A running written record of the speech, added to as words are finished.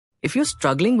If you're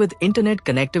struggling with internet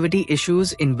connectivity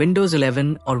issues in Windows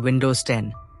 11 or Windows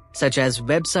 10, such as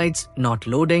websites not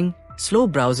loading, slow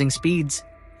browsing speeds,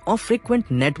 or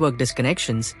frequent network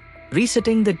disconnections,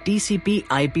 resetting the TCP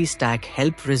IP stack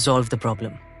helps resolve the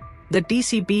problem. The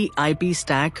TCP IP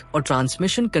stack or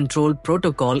Transmission Control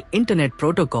Protocol Internet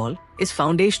Protocol is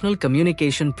foundational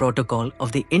communication protocol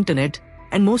of the Internet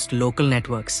and most local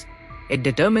networks. It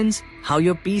determines how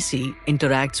your PC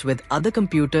interacts with other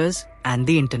computers and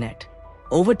the Internet.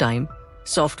 Over time,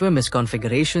 software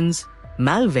misconfigurations,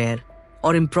 malware,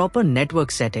 or improper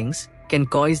network settings can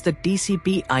cause the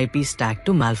TCP IP stack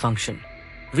to malfunction.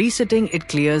 Resetting it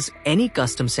clears any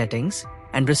custom settings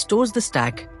and restores the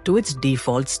stack to its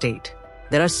default state.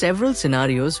 There are several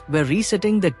scenarios where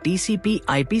resetting the TCP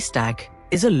IP stack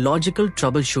is a logical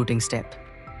troubleshooting step,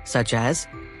 such as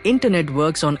Internet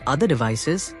works on other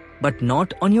devices but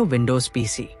not on your Windows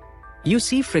PC. You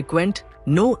see frequent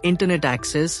no internet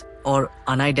access or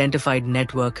unidentified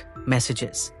network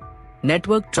messages.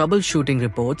 Network troubleshooting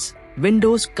reports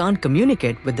Windows can't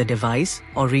communicate with the device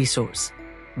or resource.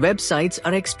 Websites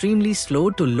are extremely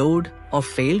slow to load or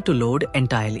fail to load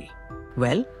entirely.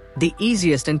 Well, the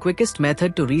easiest and quickest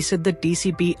method to reset the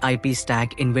TCP IP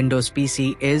stack in Windows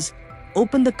PC is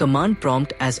open the command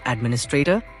prompt as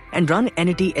administrator and run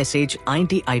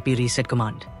net-int IP reset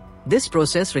command. This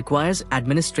process requires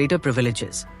administrator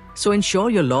privileges, so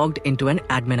ensure you're logged into an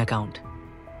admin account.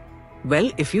 Well,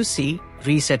 if you see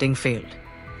resetting failed,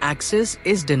 access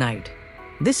is denied.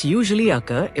 This usually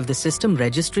occurs if the system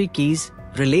registry keys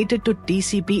related to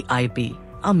TCP IP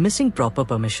are missing proper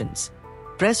permissions.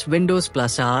 Press Windows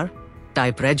 +R,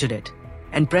 type regedit,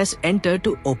 and press Enter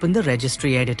to open the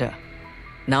registry editor.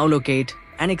 Now locate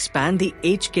and expand the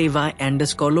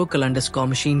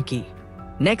HKY_local_machine key.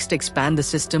 Next, expand the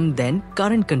system, then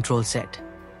current control set.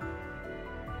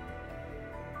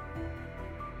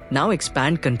 Now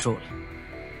expand control.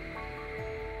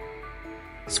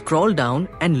 Scroll down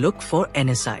and look for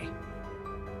NSI.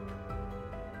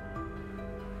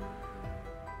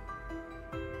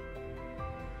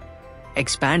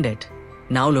 Expand it.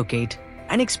 Now locate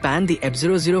and expand the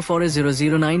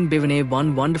F004A009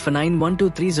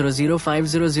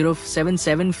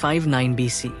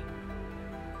 BIVNA1159123005007759BC.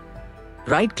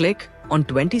 Right-click on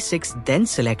 26, then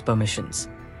select Permissions.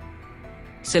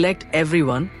 Select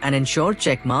Everyone and ensure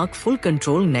checkmark Full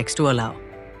Control next to Allow.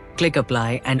 Click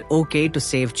Apply and OK to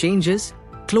save changes.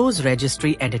 Close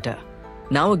Registry Editor.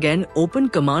 Now again open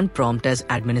Command Prompt as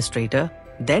Administrator,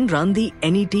 then run the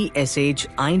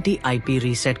net-int IP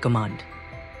reset command.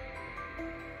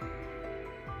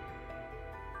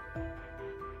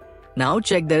 Now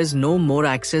check there is no more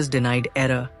access denied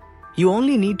error. You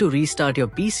only need to restart your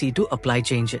PC to apply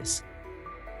changes.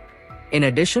 In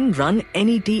addition, run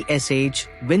net-sh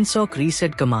Winsock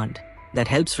reset command that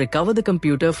helps recover the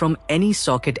computer from any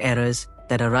socket errors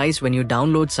that arise when you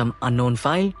download some unknown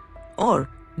file or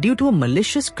due to a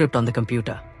malicious script on the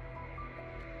computer.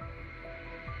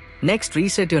 Next,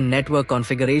 reset your network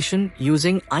configuration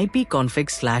using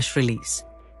ipconfig/release.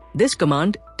 This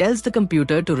command tells the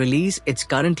computer to release its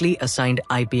currently assigned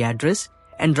IP address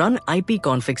and run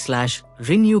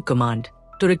ipconfig/renew command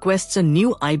to request a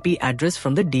new IP address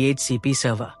from the DHCP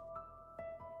server.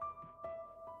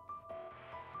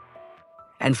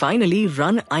 And finally,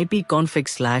 run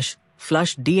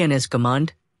ipconfig/flush DNS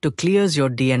command to clears your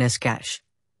DNS cache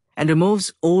and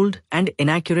removes old and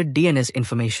inaccurate DNS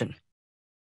information.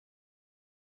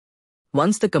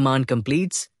 Once the command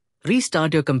completes,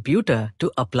 restart your computer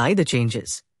to apply the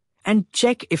changes and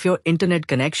check if your internet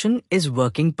connection is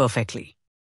working perfectly.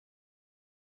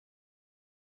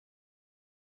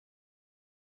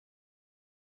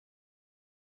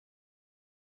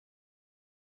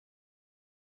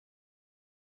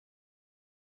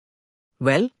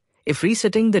 Well, if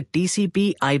resetting the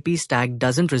TCP IP stack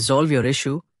doesn't resolve your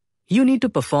issue, you need to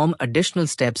perform additional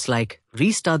steps like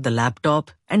restart the laptop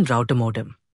and router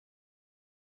modem.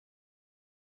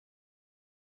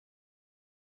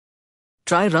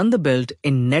 Try run the build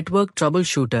in Network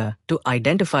Troubleshooter to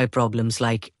identify problems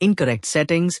like incorrect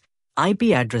settings,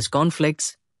 IP address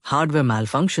conflicts, hardware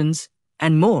malfunctions,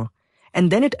 and more, and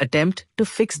then attempt to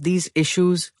fix these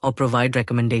issues or provide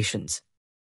recommendations.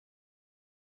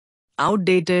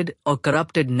 Outdated or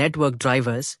corrupted network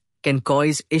drivers can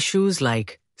cause issues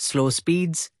like slow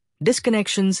speeds,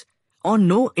 disconnections, or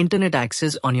no internet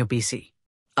access on your PC.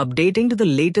 Updating to the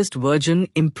latest version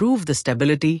improves the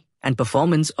stability and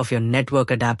performance of your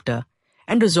network adapter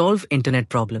and resolve internet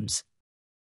problems.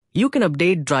 You can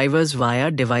update drivers via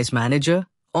Device Manager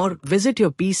or visit your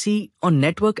PC or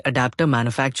network adapter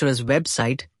manufacturer's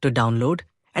website to download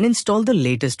and install the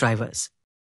latest drivers.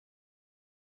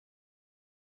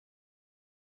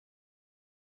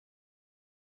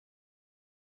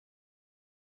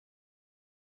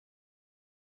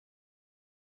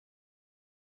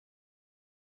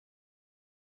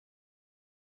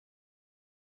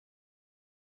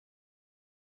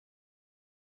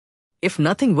 If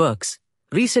nothing works,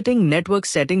 resetting network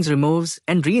settings removes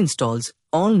and reinstalls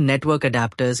all network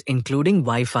adapters including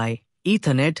Wi-Fi,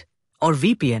 Ethernet, or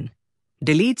VPN,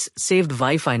 deletes saved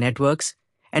Wi-Fi networks,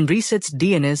 and resets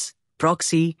DNS,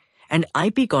 proxy, and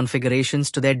IP configurations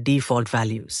to their default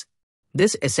values.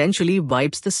 This essentially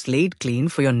wipes the slate clean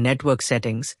for your network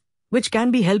settings, which can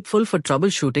be helpful for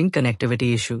troubleshooting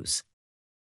connectivity issues.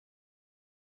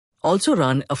 Also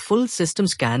run a full system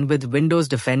scan with Windows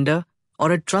Defender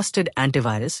or a trusted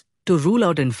antivirus to rule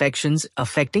out infections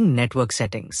affecting network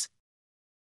settings.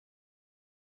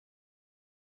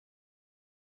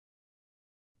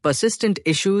 Persistent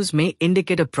issues may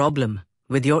indicate a problem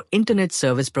with your internet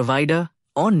service provider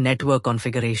or network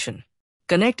configuration.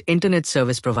 Connect internet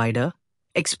service provider,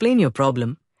 explain your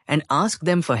problem, and ask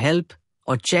them for help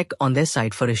or check on their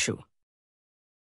site for issue.